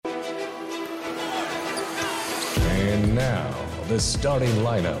And now, the starting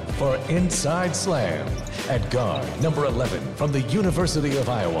lineup for Inside Slam. At guard, number 11 from the University of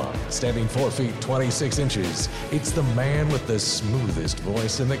Iowa, standing 4 feet 26 inches, it's the man with the smoothest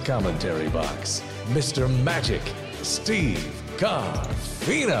voice in the commentary box, Mr. Magic, Steve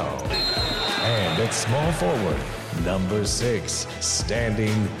Carfino. And at small forward, number 6,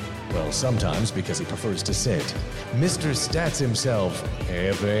 standing, well, sometimes because he prefers to sit, Mr. Stats himself,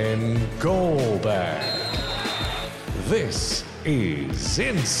 Evan Golbach. This is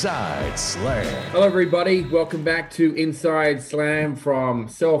Inside Slam. Hello, everybody. Welcome back to Inside Slam from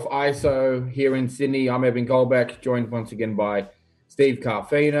Self ISO here in Sydney. I'm Evan Golbach, joined once again by Steve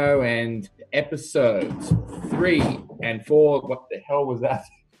Carfino, and episodes 3 and 4. What the hell was that?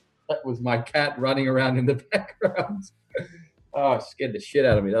 That was my cat running around in the background. Oh, it scared the shit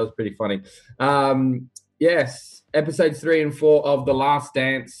out of me. That was pretty funny. Yes, episodes 3 and 4 of The Last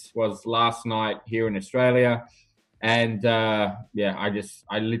Dance was last night here in Australia. And I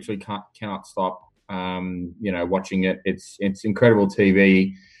literally cannot stop, watching it. It's incredible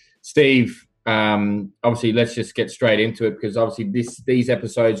TV. Steve, obviously, let's just get straight into it, because obviously these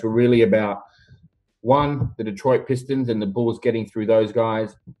episodes were really about, 1, the Detroit Pistons and the Bulls getting through those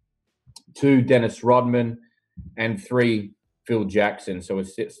guys. 2, Dennis Rodman, and 3, Phil Jackson. So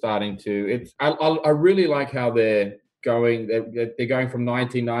it's starting to. I really like how they're going. They're going from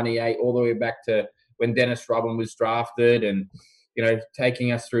 1998 all the way back to when Dennis Rodman was drafted, and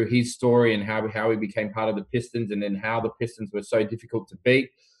taking us through his story and how he became part of the Pistons, and then how the Pistons were so difficult to beat.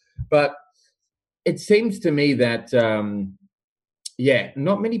 But it seems to me that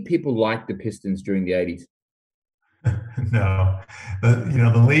not many people liked the Pistons during the 80s. No,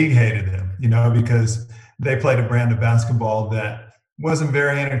 the league hated them, because they played a brand of basketball that wasn't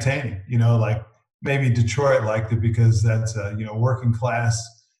very entertaining. Like maybe Detroit liked it because that's a working class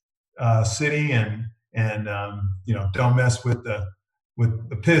city, and don't mess with the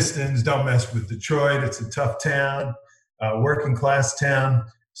Pistons, don't mess with Detroit. It's a tough town, working class town.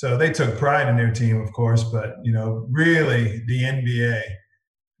 So they took pride in their team, of course, but really the NBA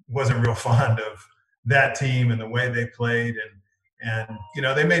wasn't real fond of that team and the way they played, and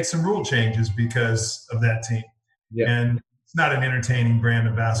they made some rule changes because of that team. Yeah. And it's not an entertaining brand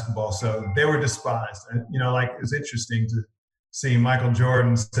of basketball, so they were despised. It's interesting to see Michael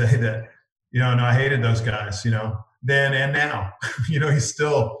Jordan say that, no, I hated those guys, then and now. He's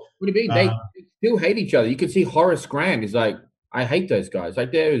still. What do you mean? They still hate each other. You can see Horace Grant is like, I hate those guys.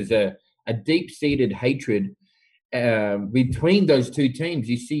 Like, there is a deep-seated hatred between those two teams.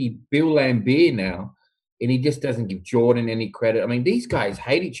 You see Bill Laimbeer now, and he just doesn't give Jordan any credit. I mean, these guys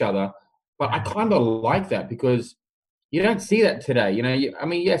hate each other, but I kind of like that, because you don't see that today.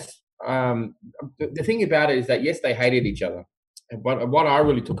 Yes. The thing about it is that, yes, they hated each other. But what I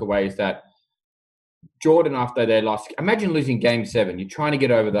really took away is that Jordan, after they lost, imagine losing Game 7. You're trying to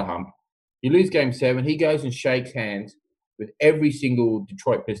get over the hump. You lose Game 7. He goes and shakes hands with every single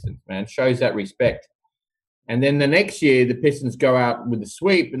Detroit Pistons, man. Shows that respect. And then the next year, the Pistons go out with the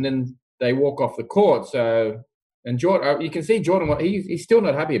sweep, and then they walk off the court. So, and Jordan, you can see Jordan, he's still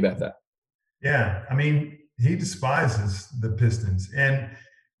not happy about that. Yeah, I mean, he despises the Pistons. And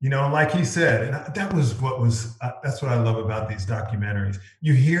like he said, and that's what I love about these documentaries.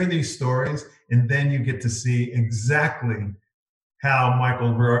 You hear these stories, and then you get to see exactly how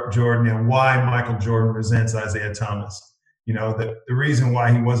Michael Jordan and why Michael Jordan resents Isaiah Thomas. The reason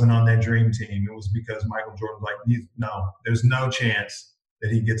why he wasn't on that dream team, it was because Michael Jordan was like, there's no chance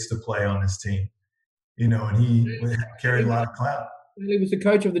that he gets to play on this team. And he carried a lot of clout. He was the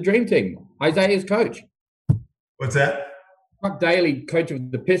coach of the dream team. Isaiah's coach. What's that? Chuck Daly, coach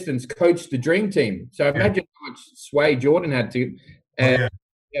of the Pistons, coached the dream team. So imagine how much sway Jordan had to. And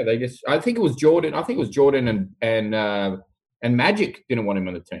I think it was Jordan. I think it was Jordan and Magic didn't want him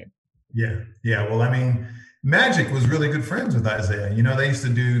on the team. Yeah. Well, I mean, Magic was really good friends with Isaiah. They used to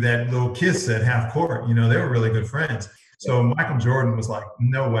do that little kiss at half court. They were really good friends. So Michael Jordan was like,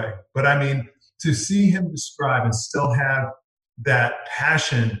 no way. But I mean, to see him describe and still have that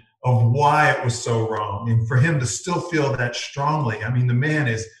passion of why it was so wrong, and for him to still feel that strongly. I mean, the man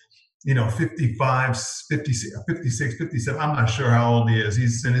is, 55, 56, 57. I'm not sure how old he is.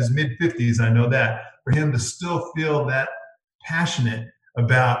 He's in his mid-50s. I know that. For him to still feel that passionate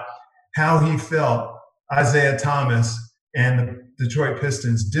about how he felt Isaiah Thomas and the Detroit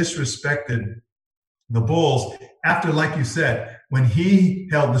Pistons disrespected the Bulls after, like you said, when he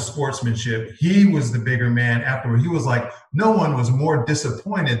held the sportsmanship, he was the bigger man afterward. He was like, no one was more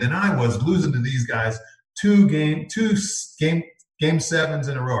disappointed than I was losing to these guys two game sevens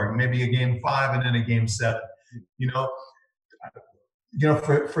in a row, or maybe a game 5 and then a game 7.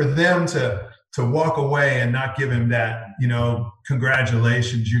 For them to to walk away and not give him that,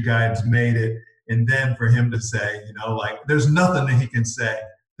 congratulations, you guys made it. And then for him to say, like, there's nothing that he can say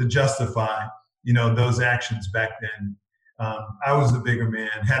to justify, those actions back then. I was the bigger man,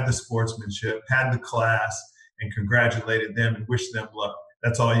 had the sportsmanship, had the class, and congratulated them and wished them luck.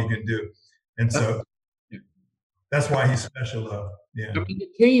 That's all you can do. And so that's why he's special, though. Yeah. I mean, the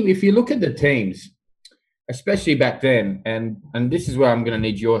team, if you look at the teams, especially back then, and this is where I'm going to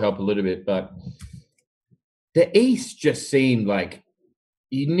need your help a little bit, but the East just seemed like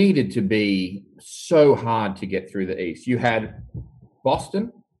you needed to be so hard to get through the East. You had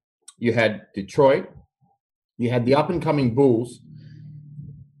Boston, you had Detroit, you had the up-and-coming Bulls,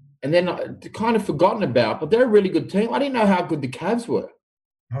 and then kind of forgotten about, but they're a really good team. I didn't know how good the Cavs were.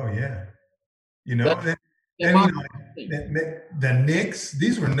 Oh, yeah. The Knicks,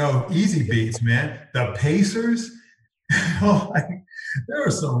 these were no easy beats, man. The Pacers, there were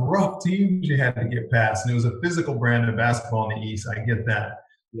some rough teams you had to get past, and it was a physical brand of basketball in the East. I get that.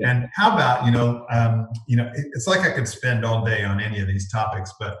 Yeah. And how about, it's like I could spend all day on any of these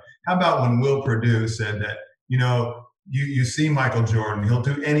topics, but how about when Will Perdue said that, you see Michael Jordan, he'll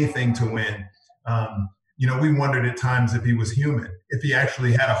do anything to win. We wondered at times if he was human, if he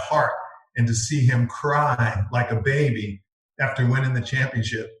actually had a heart, and to see him cry like a baby after winning the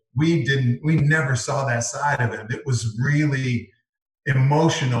championship. We never saw that side of him. It was really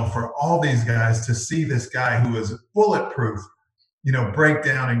emotional for all these guys to see this guy who was bulletproof, break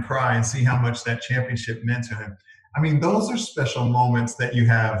down and cry and see how much that championship meant to him. I mean, those are special moments that you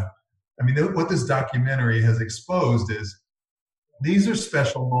have. I mean, what this documentary has exposed is these are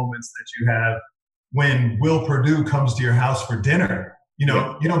special moments that you have when Will Perdue comes to your house for dinner. You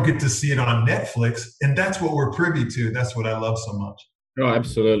don't get to see it on Netflix, and that's what we're privy to. That's what I love so much. Oh,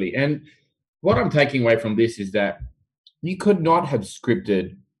 absolutely. And what I'm taking away from this is that you could not have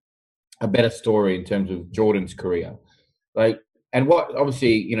scripted a better story in terms of Jordan's career. And what,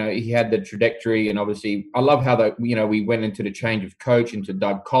 obviously, he had the trajectory, and obviously I love how we went into the change of coach into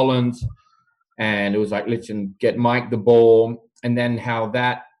Doug Collins, and it was like, let's get Mike the ball, and then how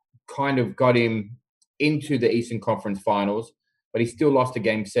that kind of got him into the Eastern Conference Finals, but he still lost a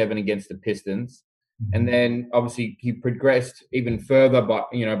Game 7 against the Pistons. Mm-hmm. And then obviously he progressed even further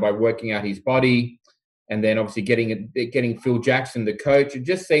by working out his body, and then obviously getting Phil Jackson, the coach. It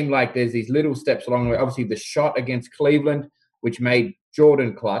just seemed like there's these little steps along the way. Obviously the shot against Cleveland, which made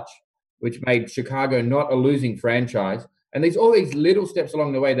Jordan clutch, which made Chicago not a losing franchise. And there's all these little steps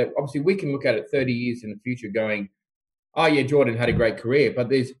along the way that obviously we can look at it 30 years in the future going, oh yeah, Jordan had a great career. But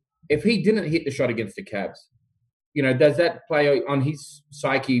if he didn't hit the shot against the Cavs, does that play on his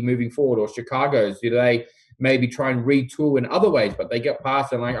psyche moving forward? Or Chicago's, do they maybe try and retool in other ways, but they get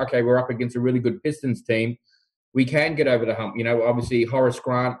past and like, okay, we're up against a really good Pistons team. We can get over the hump. Obviously Horace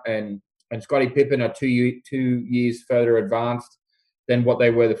Grant and Scottie Pippen are 2 years further advanced than what they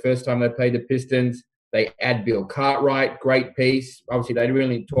were the first time they played the Pistons. They add Bill Cartwright, great piece. Obviously, they didn't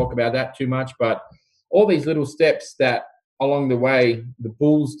really talk about that too much, but all these little steps that along the way the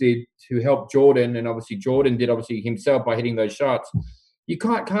Bulls did to help Jordan, and obviously Jordan did himself by hitting those shots. You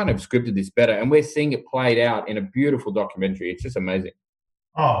can't have scripted this better, and we're seeing it played out in a beautiful documentary. It's just amazing.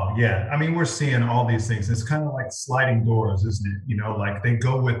 Oh, yeah. I mean, we're seeing all these things. It's kind of like sliding doors, isn't it? Like they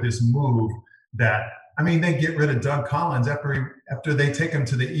go with this move that, they get rid of Doug Collins after they take him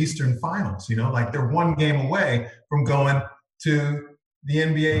to the Eastern Finals, like they're one game away from going to the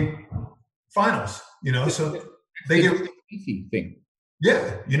NBA Finals, so they get easy thing.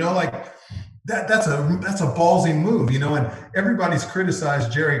 Yeah. Like that's a ballsy move, and everybody's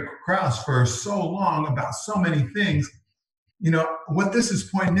criticized Jerry Krause for so long about so many things. What this is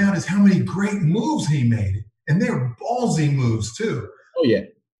pointing out is how many great moves he made. And they're ballsy moves too. Oh, yeah.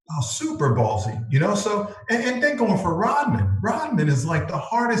 Oh, super ballsy, So, and then going for Rodman. Rodman is like the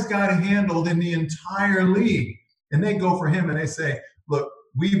hardest guy to handle in the entire league. And they go for him and they say, look,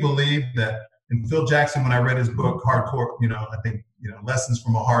 we believe that, and Phil Jackson, when I read his book, Hardcore, I think, Lessons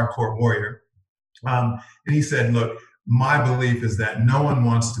from a Hardcore Warrior. And he said, look, my belief is that no one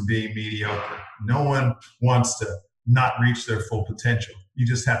wants to be mediocre. No one wants to not reach their full potential. You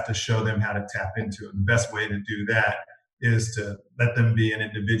just have to show them how to tap into it. The best way to do that is to let them be an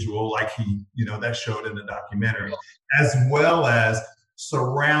individual like he, that showed in the documentary, as well as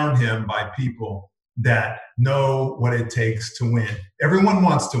surround him by people that know what it takes to win. Everyone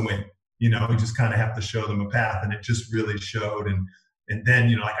wants to win, you just kind of have to show them a path. And it just really showed. And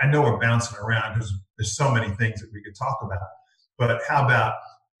then, I know we're bouncing around because there's so many things that we could talk about, but how about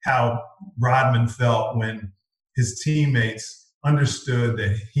how Rodman felt when his teammates understood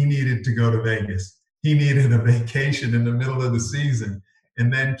that he needed to go to Vegas. He needed a vacation in the middle of the season.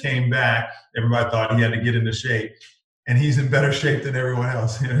 and then came back. Everybody thought he had to get into shape. And he's in better shape than everyone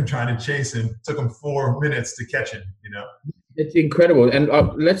else. Trying to chase him. Took him 4 minutes to catch him, It's incredible. And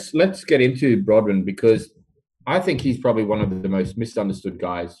let's get into Rodman, because I think he's probably one of the most misunderstood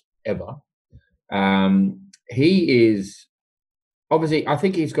guys ever. He is obviously, I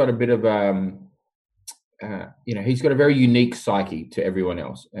think he's got a bit of he's got a very unique psyche to everyone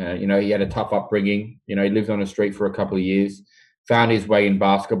else. He had a tough upbringing. He lived on the street for a couple of years, found his way in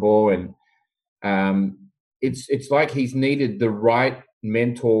basketball, and it's like he's needed the right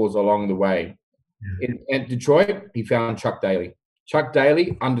mentors along the way. In Detroit, he found Chuck Daly. Chuck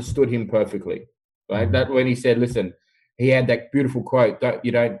Daly understood him perfectly. Right? That when he said, "Listen," he had that beautiful quote: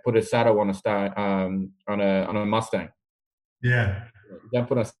 "You don't put a saddle on a Mustang." Yeah. Don't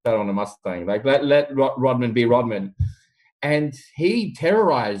put a saddle on a Mustang. Like let Rodman be Rodman. And he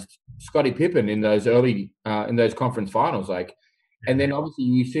terrorized Scottie Pippen in those early in those conference finals. And then obviously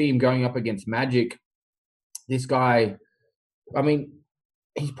you see him going up against Magic. This guy, I mean,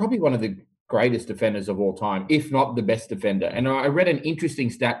 he's probably one of the greatest defenders of all time, if not the best defender. And I read an interesting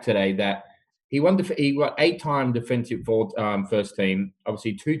stat today that he got 8-time defensive first team,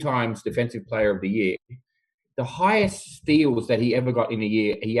 obviously 2 times defensive player of the year. The highest steals that he ever got in a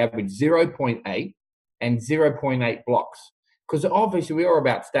year, he averaged 0.8 and 0.8 blocks. Because obviously we are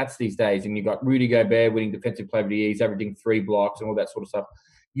about stats these days, and you've got Rudy Gobert winning defensive player of the year, he's averaging 3 blocks and all that sort of stuff.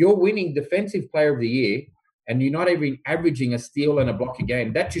 You're winning defensive player of the year, and you're not even averaging a steal and a block a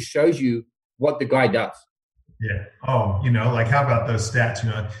game. That just shows you what the guy does. Yeah. Oh, how about those stats?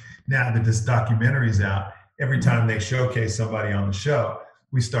 Now that this documentary's out, every time they showcase somebody on the show,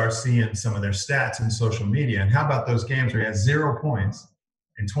 we start seeing some of their stats in social media. And how about those games where he has 0 points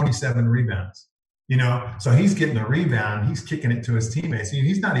and 27 rebounds? So he's getting a rebound, he's kicking it to his teammates.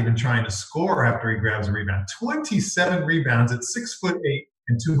 He's not even trying to score after he grabs a rebound. 27 rebounds at 6'8"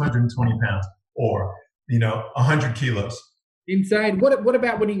 and 220 pounds, or 100 kilos. Insane. What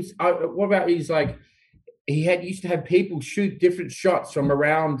about when he's like, he used to have people shoot different shots from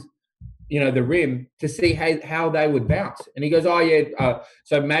around the rim to see how they would bounce. And he goes,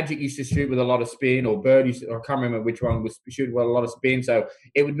 so Magic used to shoot with a lot of spin, or Bird I can't remember which one was shooting with a lot of spin. So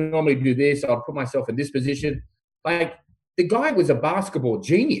it would normally do this. I'd put myself in this position. Like, the guy was a basketball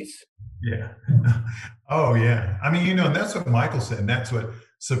genius. Yeah. Oh, yeah. I mean, that's what Michael said. And that's what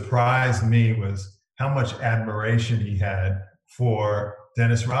surprised me, was how much admiration he had for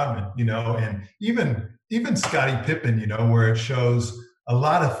Dennis Rodman, and even Scottie Pippen, where it shows a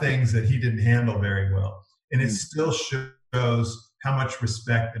lot of things that he didn't handle very well. And it still shows how much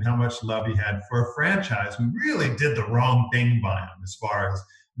respect and how much love he had for a franchise who really did the wrong thing by him, as far as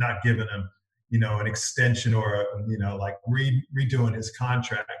not giving him, an extension, or, redoing his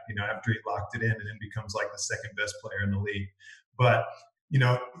contract, after he locked it in, and then becomes like the second best player in the league. But,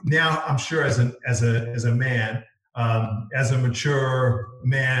 now I'm sure as a man, as a mature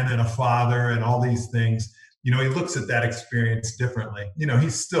man and a father and all these things, he looks at that experience differently.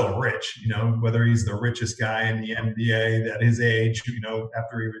 He's still rich, whether he's the richest guy in the NBA at his age,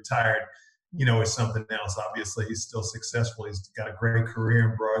 after he retired, is something else. Obviously, he's still successful. He's got a great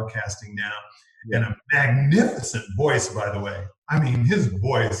career in broadcasting now, and a magnificent voice, by the way. I mean, his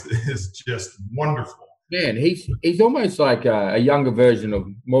voice is just wonderful. Man, he's almost like a younger version of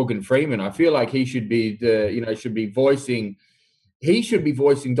Morgan Freeman. I feel like he should be voicing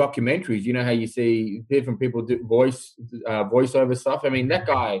documentaries. You know how you see different people do voiceover stuff? I mean, that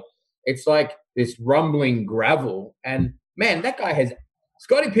guy, it's like this rumbling gravel. And man,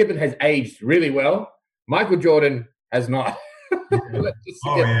 Scottie Pippen has aged really well. Michael Jordan has not.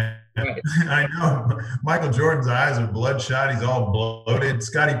 Yeah. I know. Michael Jordan's eyes are bloodshot. He's all bloated.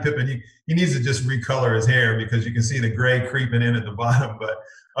 Scottie Pippen, he needs to just recolor his hair, because you can see the gray creeping in at the bottom. But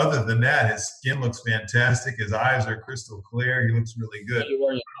other than that, his skin looks fantastic. His eyes are crystal clear. He looks really good.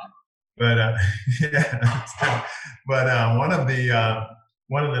 But one of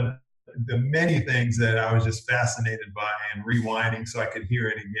the many things that I was just fascinated by, and rewinding so I could hear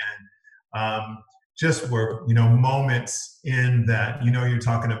it again, just were moments in that, you're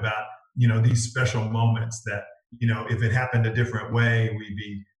talking about, these special moments that, if it happened a different way, we'd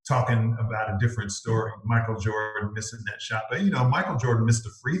be talking about a different story. Michael Jordan missing that shot, but Michael Jordan missed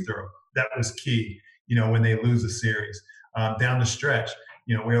a free throw that was key. When they lose a series down the stretch,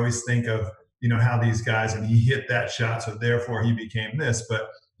 we always think of how these guys, and he hit that shot, so therefore he became this.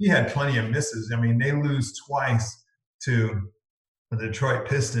 But he had plenty of misses. I mean, they lose twice to the Detroit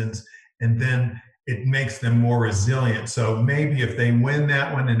Pistons, and then it makes them more resilient. So maybe if they win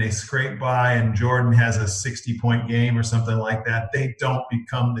that one and they scrape by, and Jordan has a 60-point game or something like that, they don't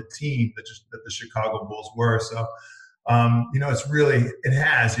become the team that the Chicago Bulls were. So I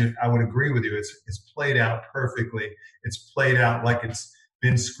would agree with you. It's played out perfectly. It's played out like it's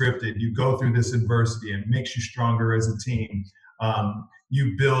been scripted. You go through this adversity and it makes you stronger as a team.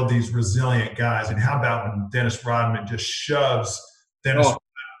 You build these resilient guys. And how about when Dennis Rodman just shoves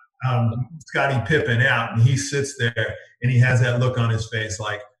Scottie Pippen out, and he sits there and he has that look on his face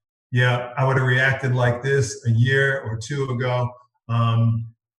like, yeah, I would have reacted like this a year or two ago.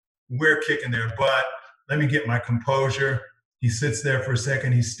 We're kicking their butt. Let me get my composure. He sits there for a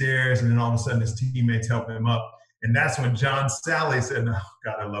second, he stares, and then all of a sudden his teammates help him up. And that's when John Sally said, oh,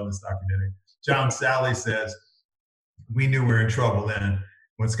 God, I love this documentary. John Sally says, we knew we were in trouble then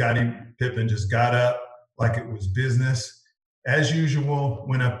when Scottie Pippen just got up like it was business. As usual,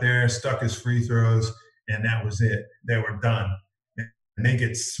 went up there, stuck his free throws, and that was it. They were done. And they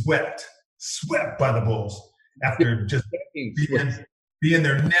get swept by the Bulls after just being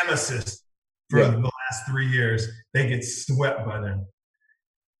their nemesis for the last 3 years. They get swept by them.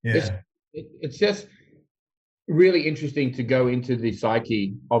 Yeah. It's just really interesting to go into the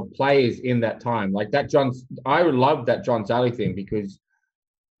psyche of players in that time. Like that I love that John Sally thing, because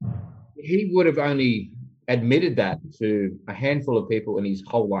he would have only admitted that to a handful of people in his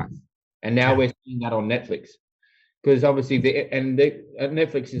whole life. And now we're seeing that on Netflix. Because obviously,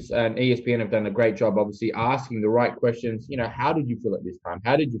 Netflix and ESPN have done a great job, obviously, asking the right questions. How did you feel at this time?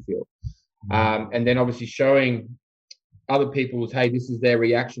 How did you feel? And then obviously showing other people's, hey, this is their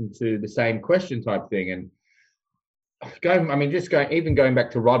reaction to the same question type thing. And going back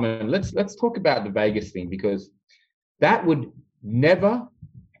to Rodman, let's talk about the Vegas thing, because that would never,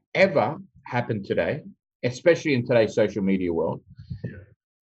 ever happen today, especially in today's social media world. Yeah.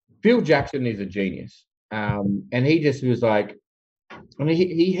 Phil Jackson is a genius. And he just was like,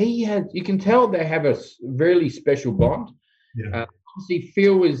 he had, you can tell they have a really special bond. Yeah. Obviously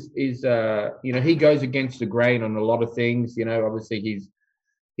Phil is he goes against the grain on a lot of things. Obviously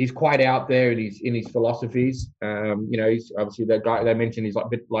he's quite out there in his philosophies. He's obviously that guy they mentioned, he's like a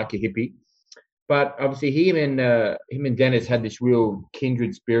bit like a hippie. But obviously him and Dennis had this real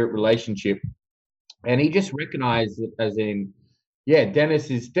kindred spirit relationship. And he just recognized it as in, Dennis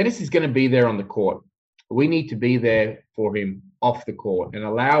is going to be there on the court. We need to be there for him off the court and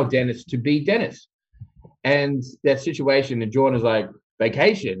allow Dennis to be Dennis. And that situation, and Jordan is like,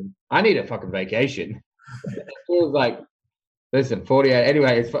 vacation? I need a fucking vacation. It was like, listen, 48.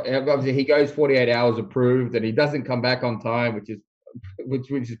 Anyway, obviously he goes 48 hours approved, and he doesn't come back on time, which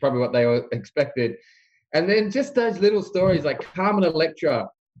is probably what they all expected. And then just those little stories like Carmen Electra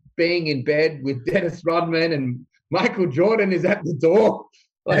being in bed with Dennis Rodman and Michael Jordan is at the door.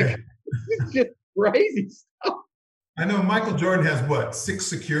 Like, it's just crazy stuff. I know Michael Jordan has 6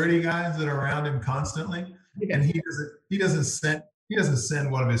 security guys that are around him constantly, and he doesn't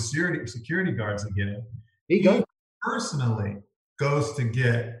send one of his security guards to get him. He personally goes to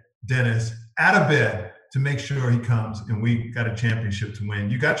get Dennis out of bed to make sure he comes, and we got a championship to win.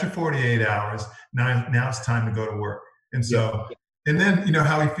 You got your 48 hours. Now it's time to go to work. And so, and then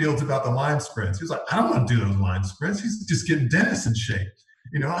how he feels about the line sprints. He's like, I don't want to do those line sprints. He's just getting Dennis in shape.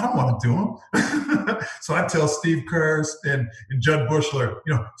 I don't want to do them. So I tell Steve Kerr and Judd Bushler,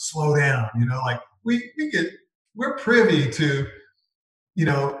 slow down. We're privy to,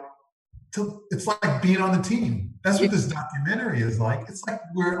 it's like being on the team. That's what this documentary is like. It's like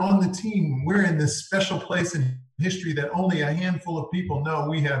we're on the team. We're in this special place in history that only a handful of people know.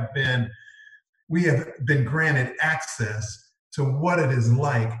 We have been granted access to what it is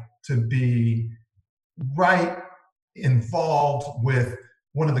like to be right involved with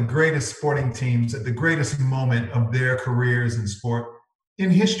one of the greatest sporting teams at the greatest moment of their careers in sport in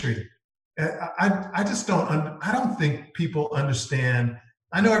history. I just I don't think people understand.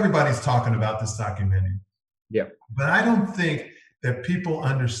 I know everybody's talking about this documentary. Yeah. But I don't think that people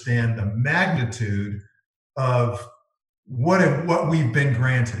understand the magnitude of what we've been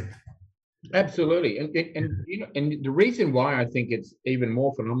granted. Absolutely. And the reason why I think it's even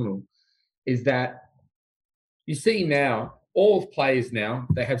more phenomenal is that you see now, all players now,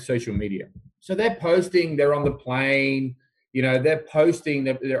 they have social media. So they're posting, they're on the plane, they're posting,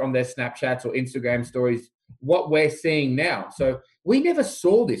 they're on their Snapchats or Instagram stories, what we're seeing now. So we never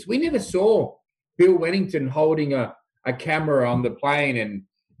saw this. We never saw Bill Wennington holding a camera on the plane and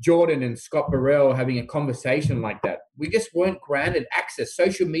Jordan and Scott Burrell having a conversation like that. We just weren't granted access.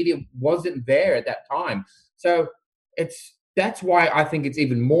 Social media wasn't there at that time. So that's why I think it's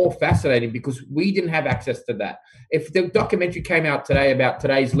even more fascinating, because we didn't have access to that. If the documentary came out today about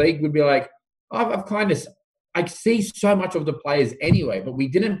today's league, we'd be like, I see so much of the players anyway, but we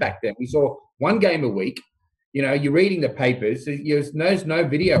didn't back then. We saw one game a week. You're reading the papers. There's no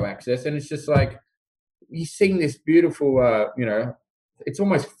video access, and it's just like, you're seeing this beautiful, it's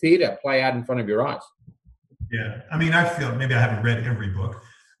almost theater play out in front of your eyes. Yeah. I mean, I feel maybe I haven't read every book.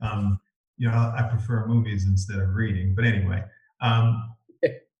 I prefer movies instead of reading. But anyway,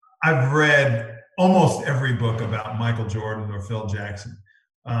 I've read almost every book about Michael Jordan or Phil Jackson.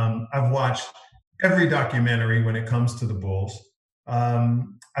 I've watched every documentary when it comes to the Bulls.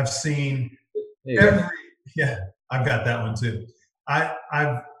 I've seen I've got that one too.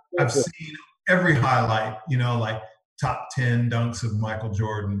 I've seen every highlight, like top 10 dunks of Michael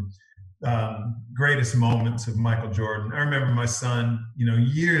Jordan, greatest moments of Michael Jordan. I remember my son,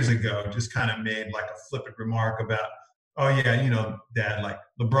 years ago, just kind of made like a flippant remark about, oh yeah, Dad, like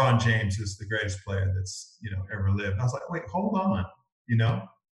LeBron James is the greatest player that's, ever lived. I was like, wait, hold on,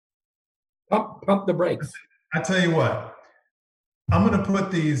 Pump the brakes. I tell you what, I'm going to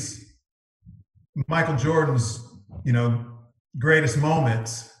put these Michael Jordan's, greatest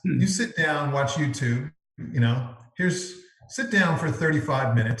moments. You sit down, watch YouTube, sit down for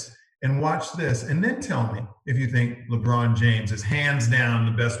 35 minutes and watch this, and then tell me if you think LeBron James is hands down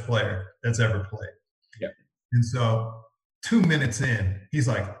the best player that's ever played. Yeah. And so 2 minutes in, he's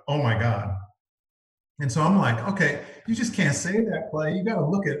like, oh my God. And so I'm like, okay, you just can't say that play. You got to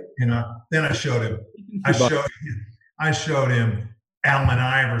look at, then I showed him Allen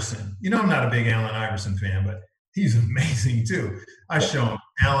Iverson. I'm not a big Allen Iverson fan, but he's amazing too. I show him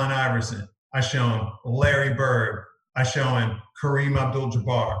Allen Iverson. I show him Larry Bird. I show him Kareem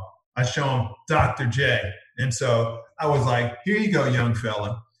Abdul-Jabbar. I show him Dr. J. And so I was like, here you go, young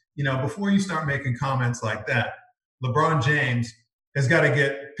fella. Before you start making comments like that, LeBron James has got to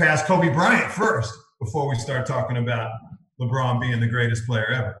get past Kobe Bryant first before we start talking about LeBron being the greatest player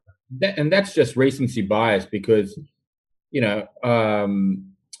ever. And that's just recency bias because,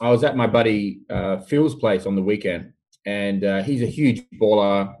 I was at my buddy Phil's place on the weekend, and he's a huge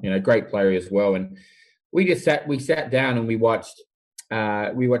baller, great player as well. And we sat down and we watched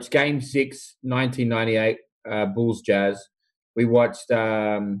Game 6, 1998, Bulls Jazz. We watched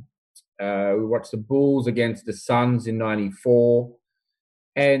the Bulls against the Suns in '94,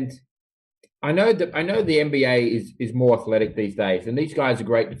 and I know the NBA is more athletic these days, and these guys are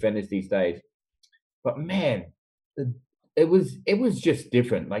great defenders these days. But man, it was just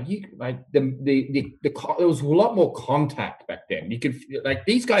different. There was a lot more contact back then. You could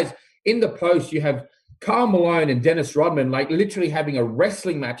these guys in the post. You have Karl Malone and Dennis Rodman literally having a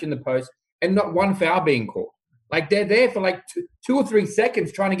wrestling match in the post, and not one foul being called. They're there for 2 or 3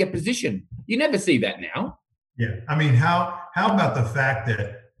 seconds trying to get position. You never see that now. Yeah, I mean, how about the fact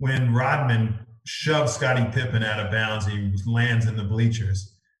that when Rodman shoves Scottie Pippen out of bounds, he lands in the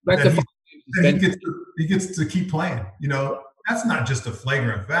bleachers. He gets to keep playing. That's not just a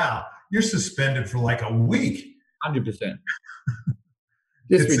flagrant foul. You're suspended for a week. 100%.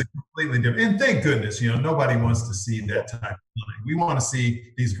 It's completely different. And thank goodness, nobody wants to see that type of play. We want to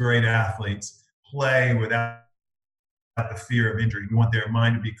see these great athletes play without the fear of injury. We want their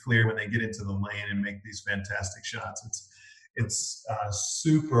mind to be clear when they get into the lane and make these fantastic shots. It's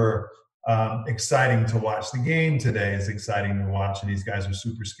super exciting to watch. The game today is exciting to watch, and these guys are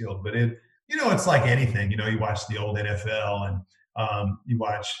super skilled. But it's like anything. You watch the old NFL, and you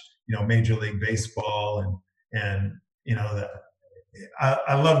watch Major League Baseball, and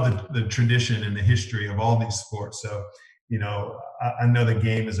I love the tradition and the history of all these sports. So I know the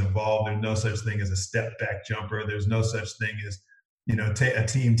game has evolved. There's no such thing as a step back jumper. There's no such thing as a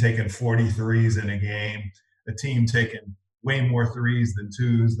team taking 43s in a game, a team taking way more threes than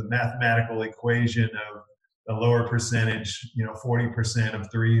twos. The mathematical equation of a lower percentage, 40%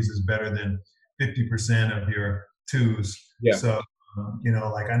 of threes is better than 50% of your twos. Yeah. So,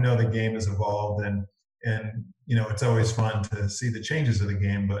 I know the game has evolved, and it's always fun to see the changes of the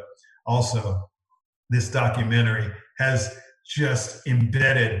game, but also this documentary has just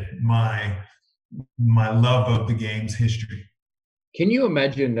embedded my love of the game's history. Can you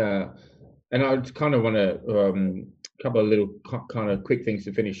imagine, and I kind of want to, couple of little kind of quick things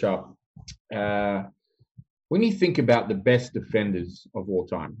to finish up. When you think about the best defenders of all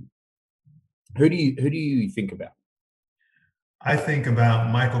time, who do you think about? I think about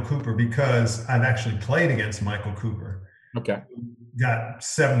Michael Cooper because I've actually played against Michael Cooper. Okay. Got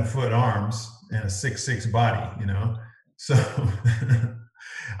 7-foot arms and a 6'6" body, So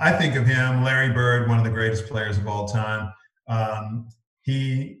I think of him, Larry Bird, one of the greatest players of all time.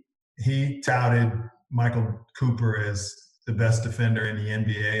 He touted Michael Cooper as the best defender in the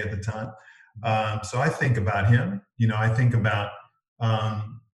NBA at the time. So I think about him. I think about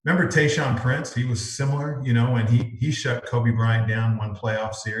remember Tayshaun Prince? He was similar, when he shut Kobe Bryant down one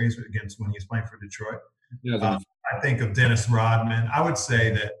playoff series against when he was playing for Detroit. I think of Dennis Rodman. I would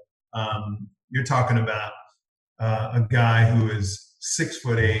say that you're talking about a guy who is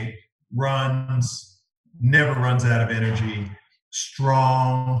 6'8", never runs out of energy,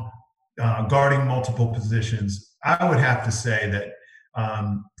 strong, guarding multiple positions. I would have to say that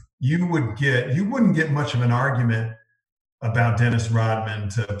you wouldn't get much of an argument about Dennis Rodman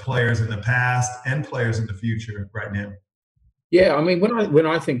to players in the past and players in the future right now. Yeah, I mean, when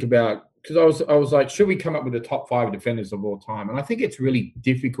I think about, because I was like, should we come up with the top 5 defenders of all time? And I think it's really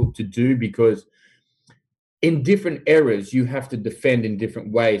difficult to do because in different eras you have to defend in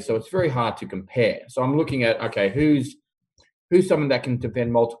different ways, so it's very hard to compare. So I'm looking at, okay, who's someone that can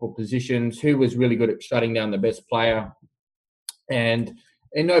defend multiple positions, who was really good at shutting down the best player, and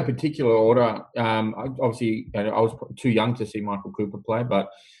in no particular order. Obviously, I was too young to see Michael Cooper play, but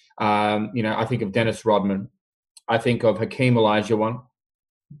I think of Dennis Rodman. I think of Hakeem Olajuwon.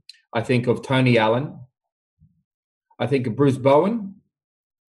 I think of Tony Allen. I think of Bruce Bowen.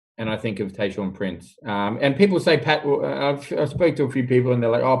 And I think of Tayshaun Prince. And people say I've spoke to a few people and they're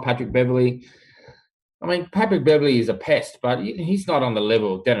like, oh, Patrick Beverley. I mean, Patrick Beverley is a pest, but he's not on the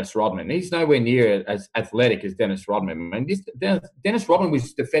level of Dennis Rodman. He's nowhere near as athletic as Dennis Rodman. I mean, Dennis Rodman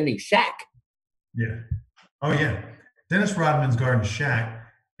was defending Shaq. Yeah. Oh, yeah. Dennis Rodman's guarding Shaq,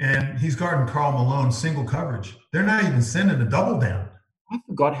 and he's guarding Karl Malone single coverage. They're not even sending a double down. I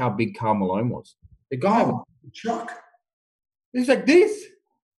forgot how big Karl Malone was. The guy was Chuck. He's like this.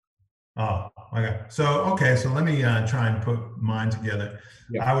 Oh, okay. So let me try and put mine together.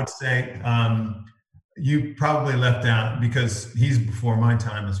 Yeah. I would say you probably left out, because he's before my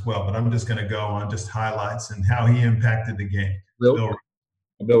time as well, but I'm just going to go on just highlights and how he impacted the game. Bill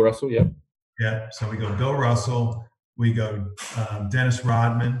Russell, yeah. Yeah, so we go Bill Russell, we go Dennis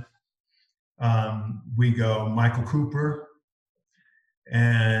Rodman, we go Michael Cooper,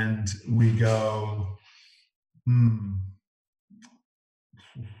 and we go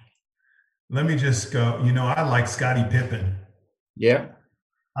let me just go, I like Scottie Pippen. Yeah.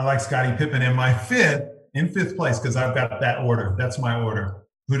 I like Scottie Pippen. And my fifth place, because I've got that order. That's my order.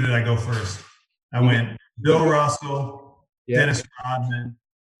 Who did I go first? I went Bill Russell, Dennis Rodman,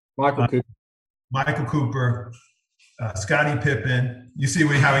 Michael Cooper, Scottie Pippen. You see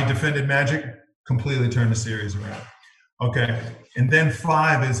how he defended Magic? Completely turned the series around. Okay. And then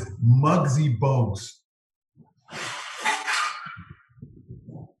 5 is Muggsy Bogues.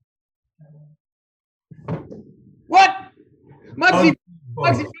 What? Muggsy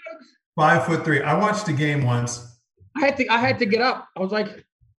 5'3". I watched the game once. I had to get up. I was like,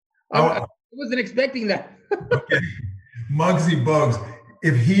 I wasn't expecting that. Okay. Muggsy Bogues.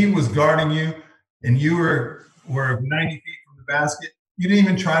 If he was guarding you and you were 90 feet from the basket, you didn't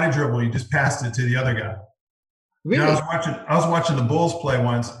even try to dribble. You just passed it to the other guy. Really? I was watching the Bulls play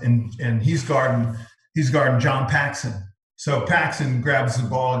once, and he's guarding John Paxson. So Paxson grabs the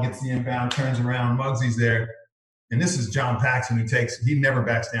ball, gets the inbound, turns around. Muggsy's there. And this is John Paxson he never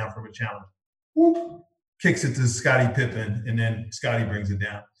backs down from a challenge. Whoop, kicks it to Scottie Pippen, and then Scottie brings it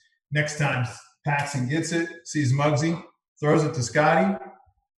down. Next time Paxson gets it, sees Muggsy, throws it to Scottie.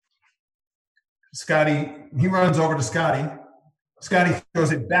 He runs over to Scottie. Scottie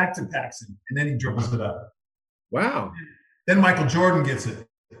throws it back to Paxson, and then he dribbles it up. Wow. Then Michael Jordan gets it,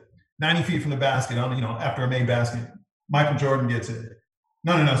 90 feet from the basket, after a made basket. Michael Jordan gets it.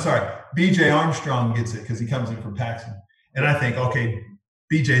 No, sorry. B.J. Armstrong gets it because he comes in for Paxson. And I think, okay,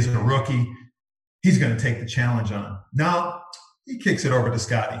 B.J.'s a rookie. He's going to take the challenge on him. No, he kicks it over to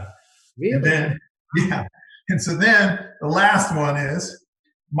Scottie. Really? And then, And so then the last one is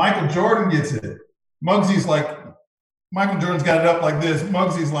Michael Jordan gets it. Muggsy's like, Michael Jordan's got it up like this.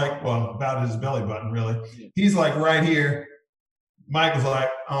 Muggsy's like, well, about his belly button, really. He's like right here. Michael's like,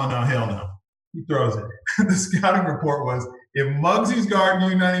 oh, no, hell no. He throws it. The scouting report was, if Muggsy's guarding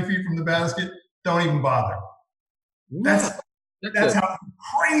you 90 feet from the basket, don't even bother. That's how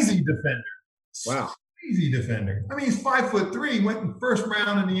crazy defender. Wow. Crazy defender. I mean, he's 5'3", went in first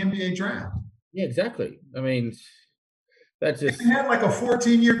round in the NBA draft. Yeah, exactly. I mean, that's just. He had like a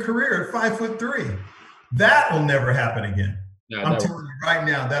 14-year career at 5'3". That will never happen again. No, I'm telling you right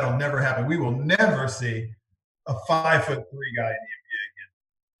now, that'll never happen. We will never see a 5'3" guy in the NBA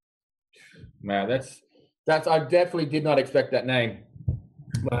again. Man, that's. I definitely did not expect that name.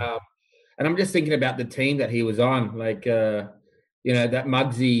 And I'm just thinking about the team that he was on, like that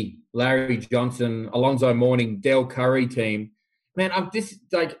Muggsy, Larry Johnson, Alonzo Mourning, Del Curry team. Man, I'm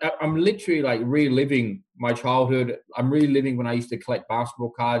literally like reliving my childhood. I'm reliving when I used to collect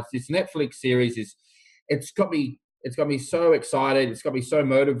basketball cards. This Netflix series it's got me so excited. It's got me so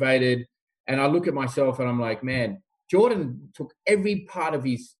motivated. And I look at myself and I'm like, man, Jordan took every part of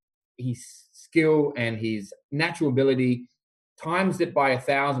his skill and his natural ability, times it by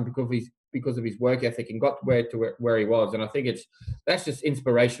 1,000 because of his work ethic and got where he was. And I think that's just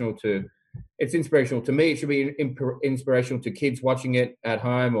inspirational to. It's inspirational to me. It should be inspirational to kids watching it at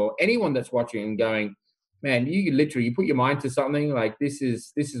home or anyone that's watching and going, man, you put your mind to something like this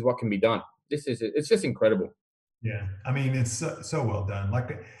is what can be done. It's just incredible. Yeah. I mean, it's so well done.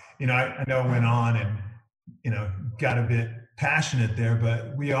 Like, I know it went on and, got a bit passionate there,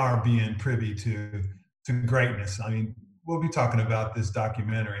 but we are being privy to greatness. I mean, we'll be talking about this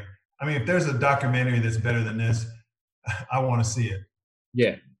documentary. I mean, if there's a documentary that's better than this, I want to see it.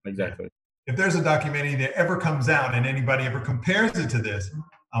 Yeah, exactly. If there's a documentary that ever comes out and anybody ever compares it to this,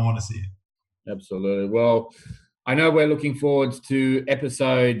 I want to see it. Absolutely. Well, I know we're looking forward to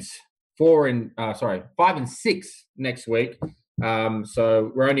episodes 5 and 6 next week.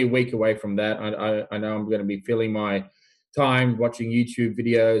 So we're only a week away from that. I know I'm going to be filling my time watching YouTube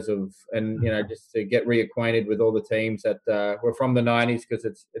videos just to get reacquainted with all the teams that were from the 90s, because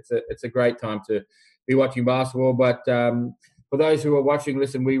it's a great time to be watching basketball. But for those who are watching,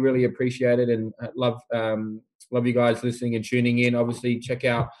 listen, we really appreciate it and love you guys listening and tuning in. Obviously, check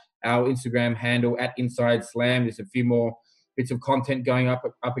out our Instagram handle at Inside Slam. There's a few more bits of content going up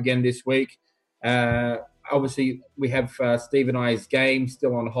again this week. Obviously, we have Steve and I's game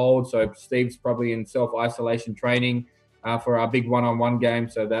still on hold, so Steve's probably in self-isolation training for our big one-on-one game,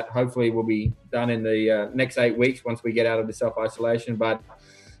 so that hopefully will be done in the next 8 weeks once we get out of the self-isolation. But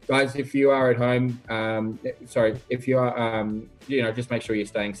guys, if you are at home, just make sure you're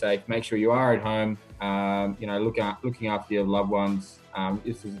staying safe. Make sure you are at home, looking after your loved ones.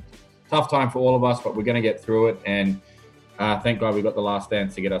 This is a tough time for all of us, but we're going to get through it, and thank God we got the last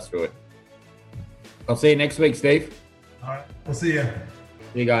dance to get us through it. I'll see you next week, Steve. All right. We'll see you.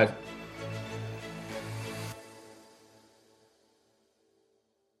 See you guys.